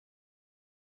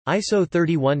ISO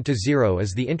 31-0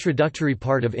 is the introductory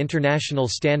part of International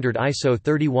Standard ISO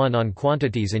 31 on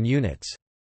quantities and units.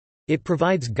 It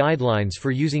provides guidelines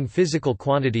for using physical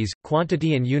quantities,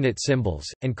 quantity and unit symbols,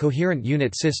 and coherent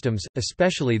unit systems,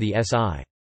 especially the SI.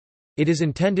 It is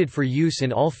intended for use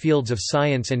in all fields of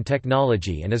science and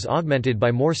technology and is augmented by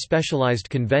more specialized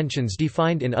conventions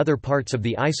defined in other parts of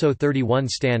the ISO 31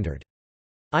 standard.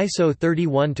 ISO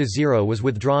 31-0 was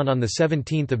withdrawn on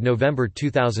 17 November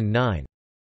 2009.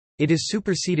 It is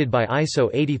superseded by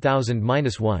ISO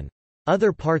 80000-1.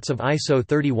 Other parts of ISO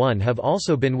 31 have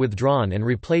also been withdrawn and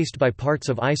replaced by parts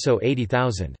of ISO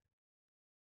 80000.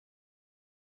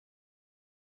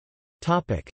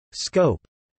 Topic: Scope.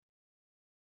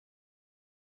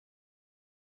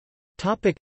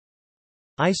 Topic: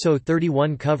 ISO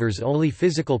 31 covers only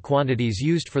physical quantities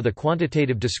used for the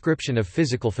quantitative description of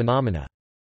physical phenomena.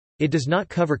 It does not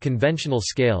cover conventional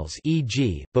scales,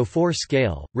 e.g., Beaufort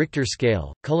scale, Richter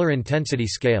scale, color intensity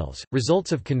scales,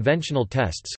 results of conventional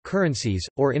tests, currencies,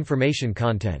 or information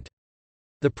content.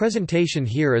 The presentation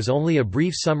here is only a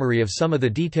brief summary of some of the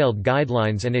detailed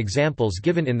guidelines and examples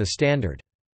given in the standard.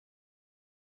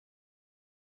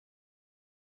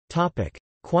 Topic: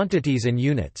 Quantities and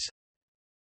units.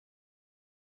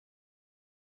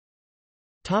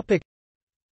 Topic: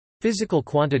 Physical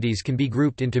quantities can be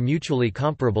grouped into mutually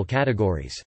comparable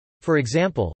categories. For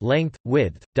example, length,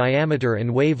 width, diameter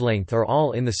and wavelength are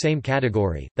all in the same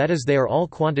category, that is, they are all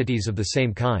quantities of the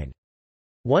same kind.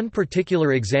 One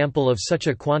particular example of such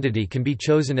a quantity can be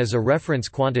chosen as a reference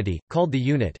quantity, called the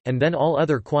unit, and then all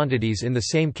other quantities in the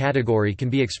same category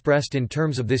can be expressed in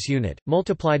terms of this unit,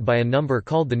 multiplied by a number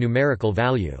called the numerical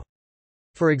value.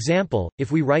 For example,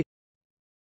 if we write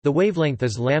the wavelength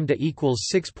is lambda equals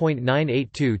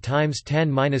 6.982 times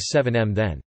 10⁻⁷ m,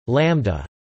 then lambda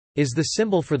is the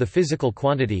symbol for the physical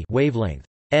quantity wavelength,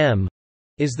 m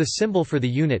is the symbol for the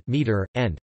unit meter,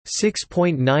 and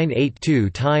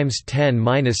 6.982 times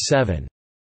 10⁻⁷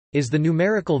 is the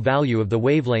numerical value of the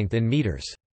wavelength in meters.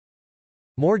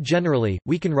 More generally,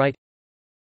 we can write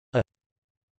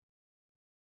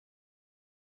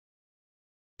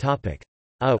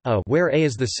a where a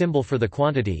is the symbol for the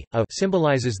quantity, a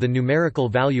symbolizes the numerical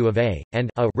value of a, and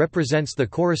a represents the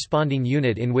corresponding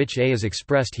unit in which a is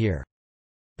expressed here.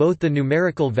 Both the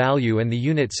numerical value and the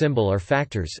unit symbol are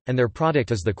factors, and their product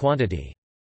is the quantity.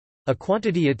 A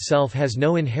quantity itself has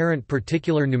no inherent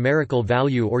particular numerical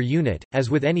value or unit. As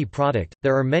with any product,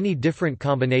 there are many different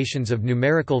combinations of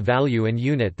numerical value and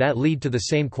unit that lead to the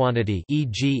same quantity,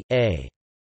 e.g., a.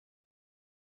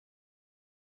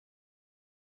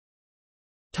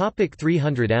 Topic: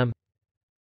 300 m.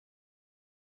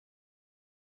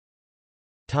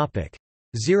 Topic: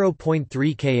 0.3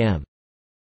 km.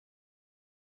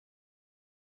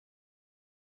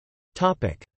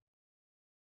 Topic: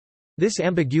 This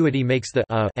ambiguity makes the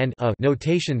and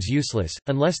notations useless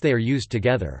unless they are used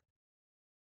together.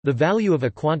 The value of a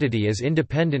quantity is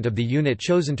independent of the unit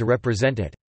chosen to represent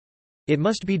it. It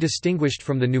must be distinguished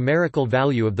from the numerical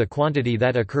value of the quantity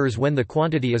that occurs when the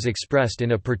quantity is expressed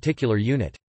in a particular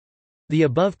unit. The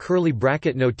above curly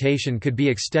bracket notation could be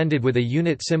extended with a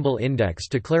unit symbol index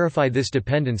to clarify this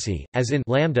dependency, as in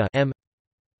lambda m.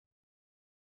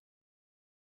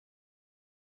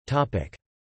 Topic: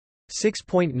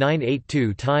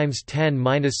 6.982 times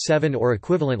 10⁻⁷ or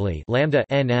equivalently lambda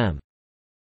nm.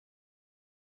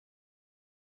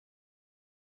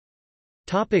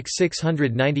 Topic: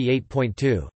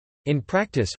 698.2. In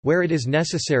practice, where it is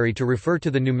necessary to refer to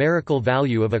the numerical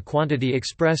value of a quantity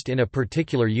expressed in a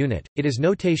particular unit, it is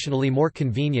notationally more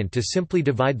convenient to simply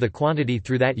divide the quantity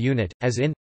through that unit, as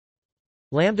in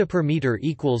lambda per meter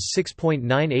equals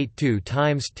 6.982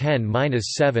 times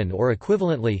 10⁻⁷ or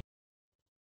equivalently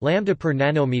lambda per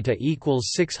nanometer equals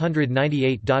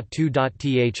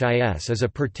 698.2.this is a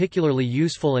particularly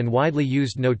useful and widely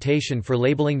used notation for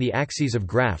labeling the axes of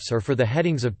graphs or for the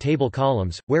headings of table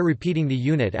columns, where repeating the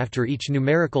unit after each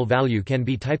numerical value can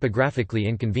be typographically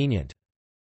inconvenient.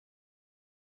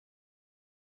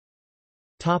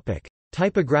 Topic: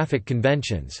 Typographic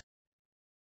conventions.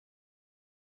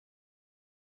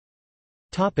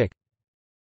 Topic: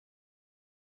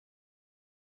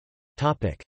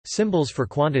 Symbols for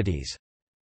quantities.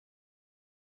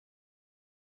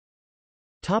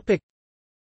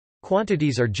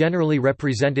 Quantities are generally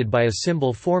represented by a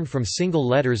symbol formed from single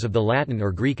letters of the Latin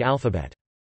or Greek alphabet.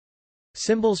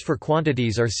 Symbols for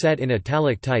quantities are set in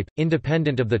italic type,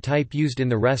 independent of the type used in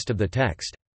the rest of the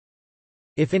text.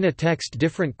 If in a text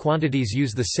different quantities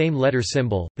use the same letter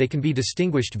symbol, they can be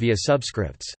distinguished via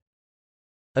subscripts.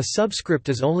 A subscript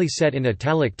is only set in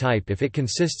italic type if it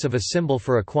consists of a symbol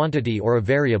for a quantity or a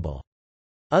variable.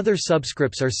 Other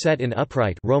subscripts are set in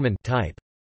upright Roman type.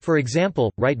 For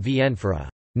example, write Vn for a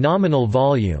nominal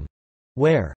volume,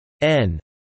 where n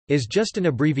is just an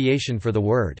abbreviation for the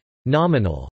word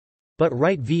nominal, but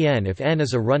write Vn if n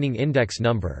is a running index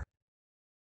number.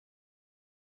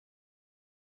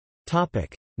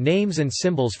 Topic: Names and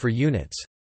symbols for units.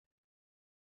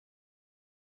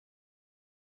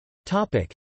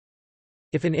 Topic: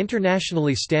 If an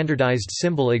internationally standardized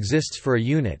symbol exists for a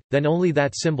unit, then only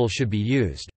that symbol should be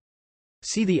used.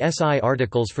 See the SI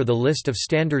articles for the list of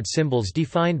standard symbols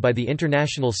defined by the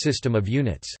International System of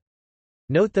Units.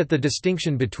 Note that the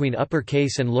distinction between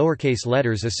uppercase and lowercase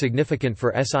letters is significant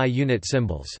for SI unit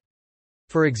symbols.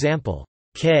 For example,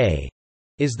 K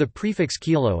is the prefix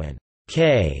kilo and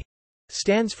K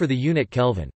stands for the unit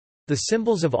Kelvin. The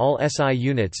symbols of all SI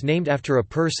units named after a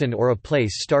person or a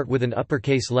place start with an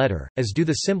uppercase letter, as do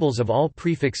the symbols of all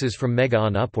prefixes from mega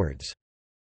on upwards.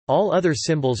 All other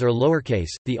symbols are lowercase,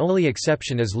 the only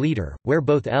exception is liter, where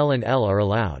both L and L are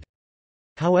allowed.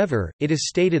 However, it is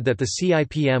stated that the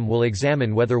CIPM will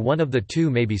examine whether one of the two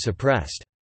may be suppressed.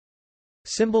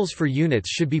 Symbols for units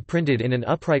should be printed in an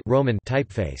upright Roman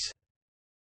typeface.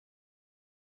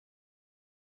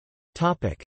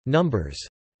 Topic: Numbers.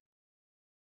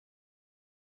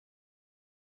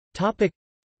 Topic: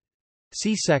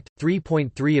 See Sect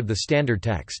 3.3 of the standard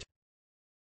text.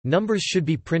 Numbers should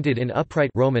be printed in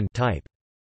upright Roman type.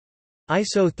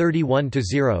 ISO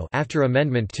 31-0 after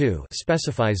Amendment 2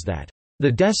 specifies that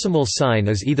the decimal sign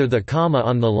is either the comma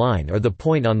on the line or the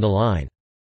point on the line.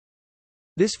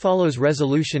 This follows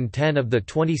Resolution 10 of the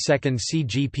 22nd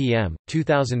CGPM,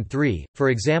 2003. For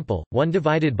example, 1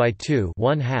 divided by 2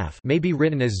 1/2 may be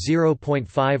written as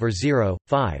 0.5 or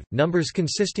 0.5. Numbers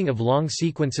consisting of long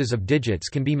sequences of digits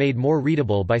can be made more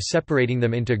readable by separating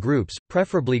them into groups,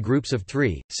 preferably groups of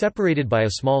 3, separated by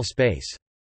a small space.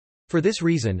 For this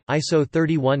reason, ISO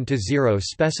 31-0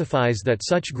 specifies that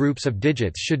such groups of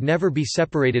digits should never be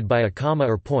separated by a comma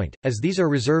or point, as these are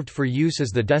reserved for use as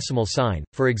the decimal sign.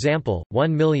 For example,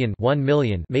 1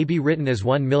 million may be written as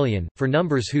 1 million. For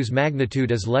numbers whose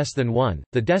magnitude is less than 1,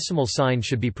 the decimal sign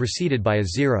should be preceded by a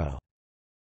 0.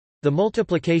 The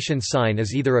multiplication sign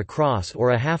is either a cross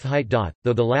or a half-height dot,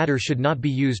 though the latter should not be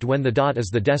used when the dot is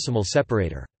the decimal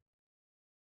separator.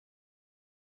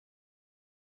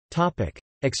 Topic: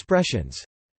 Expressions.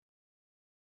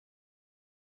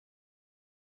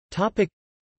 Topic: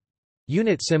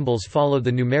 Unit symbols follow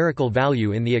the numerical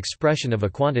value in the expression of a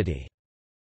quantity.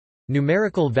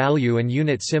 Numerical value and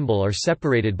unit symbol are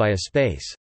separated by a space.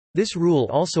 This rule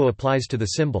also applies to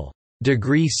the symbol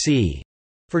degree C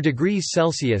for degrees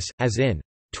Celsius, as in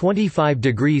 25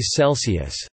 degrees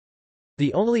Celsius.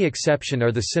 The only exception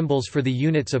are the symbols for the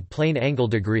units of plane angle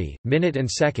degree, minute and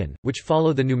second, which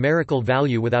follow the numerical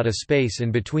value without a space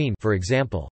in between, for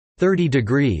example, 30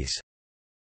 degrees.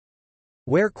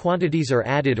 Where quantities are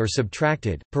added or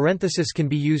subtracted, parenthesis can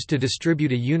be used to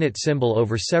distribute a unit symbol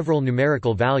over several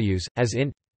numerical values, as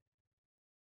in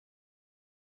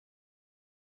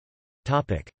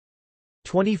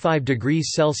 25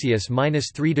 degrees Celsius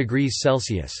minus 3 degrees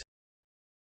Celsius.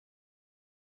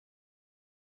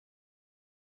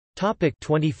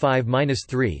 25 minus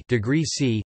 3 degree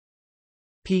C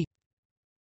P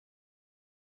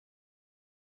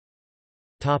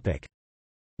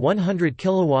 100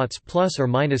 kilowatts plus or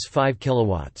minus 5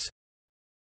 kilowatts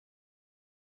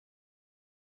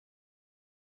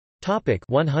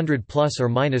 100 plus or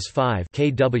minus 5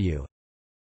 kW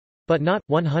but not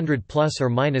 100 plus or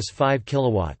minus 5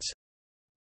 kilowatts.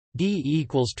 D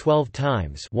equals 12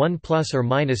 times 1 plus or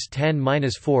minus 10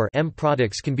 minus 4 m.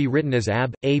 Products can be written as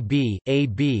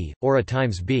AB, or a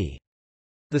times B.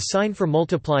 The sign for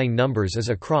multiplying numbers is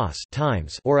a cross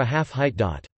times or a half-height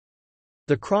dot.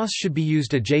 The cross should be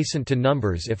used adjacent to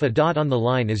numbers if a dot on the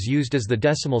line is used as the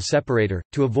decimal separator,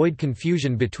 to avoid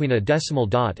confusion between a decimal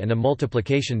dot and a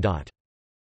multiplication dot.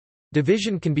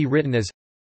 Division can be written as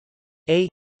A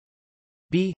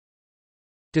B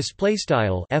display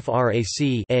style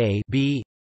frac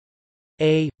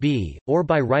a b, or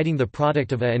by writing the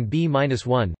product of a and b minus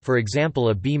 1, for example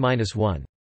a b minus 1.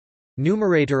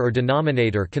 Numerator or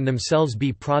denominator can themselves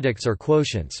be products or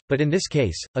quotients, but in this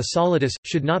case, a solidus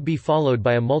should not be followed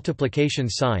by a multiplication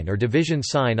sign or division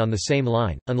sign on the same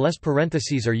line, unless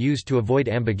parentheses are used to avoid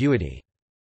ambiguity.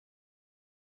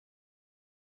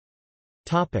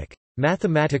 Topic: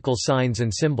 Mathematical signs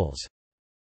and symbols.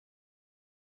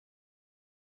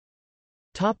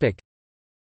 Topic: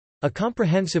 A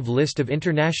comprehensive list of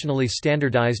internationally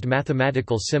standardized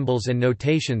mathematical symbols and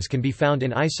notations can be found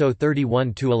in ISO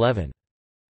 31-11.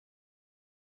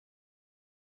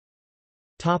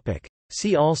 Topic: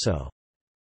 See also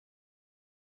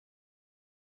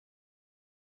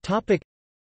Topic: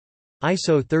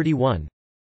 ISO 31,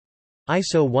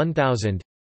 ISO 1000,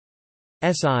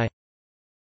 SI,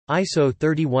 ISO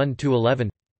 31-11.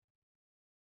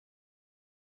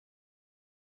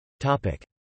 Topic: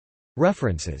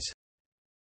 References.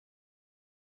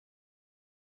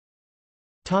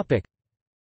 Topic: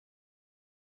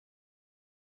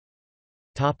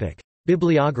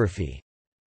 Bibliography.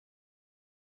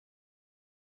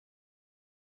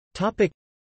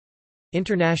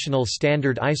 International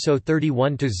Standard ISO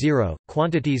 31-0,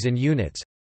 Quantities and Units.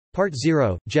 Part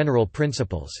 0, General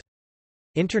Principles.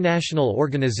 International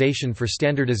Organization for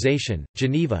Standardization,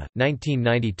 Geneva,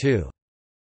 1992.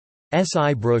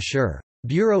 SI Brochure.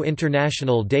 Bureau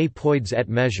International des Poids et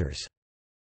Mesures.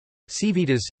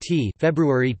 Civitas, T.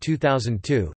 February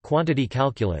 2002, Quantity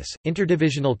Calculus,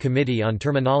 Interdivisional Committee on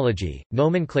Terminology,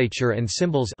 Nomenclature and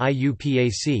Symbols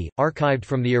IUPAC, archived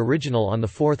from the original on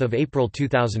 4 April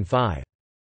 2005.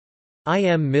 I.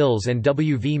 M. Mills and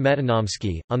W. V.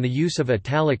 Metanomsky, on the use of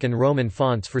italic and Roman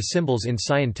fonts for symbols in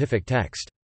scientific text.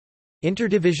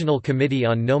 Interdivisional Committee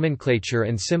on Nomenclature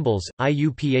and Symbols,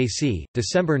 IUPAC,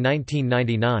 December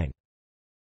 1999.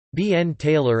 B. N.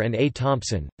 Taylor and A.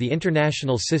 Thompson, The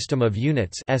International System of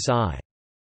Units SI.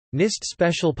 NIST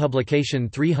Special Publication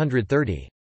 330.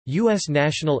 U.S.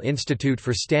 National Institute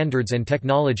for Standards and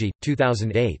Technology,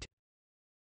 2008.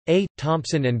 A.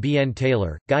 Thompson and B. N.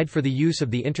 Taylor, Guide for the Use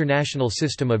of the International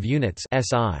System of Units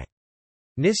SI.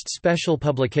 NIST Special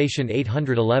Publication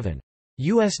 811.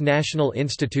 U.S. National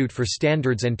Institute for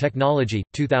Standards and Technology,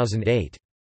 2008.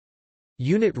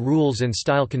 Unit Rules and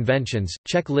Style Conventions,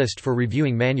 Checklist for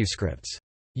Reviewing Manuscripts.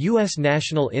 U.S.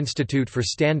 National Institute for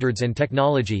Standards and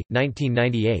Technology,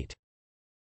 1998.